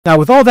Now,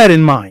 with all that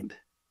in mind,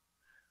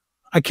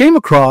 I came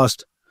across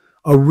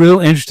a real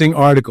interesting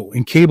article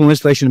in Cable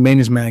Installation and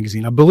Maintenance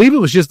Magazine. I believe it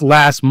was just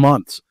last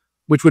month,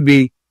 which would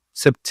be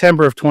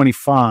September of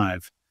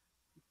 25.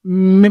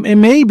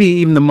 And maybe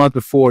even the month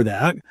before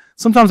that.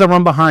 Sometimes I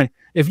run behind.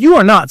 If you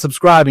are not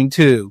subscribing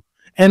to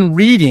and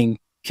reading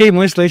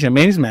Cable Installation and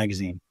Maintenance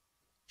Magazine,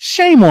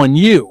 shame on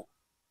you.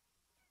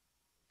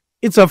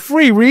 It's a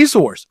free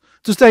resource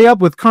to stay up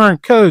with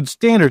current codes,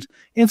 standards,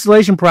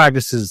 installation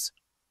practices.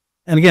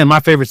 And again, my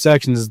favorite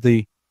section is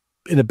in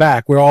the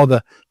back where all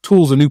the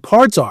tools and new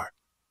parts are.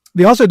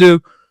 They also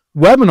do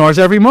webinars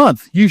every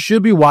month. You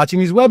should be watching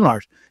these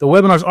webinars. The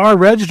webinars are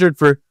registered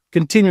for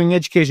continuing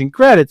education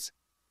credits,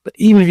 but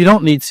even if you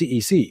don't need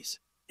CECs,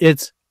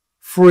 it's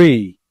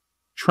free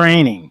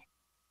training.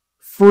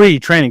 Free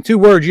training. 2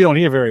 words you don't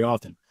hear very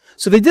often.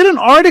 So they did an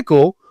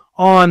article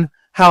on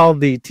how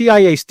the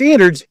TIA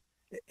standards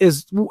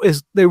is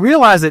they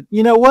realize that,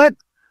 you know what?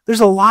 There's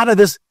a lot of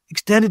this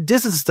extended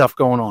distance stuff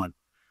going on.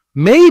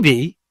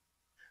 Maybe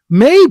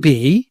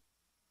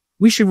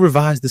we should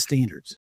revise the standards.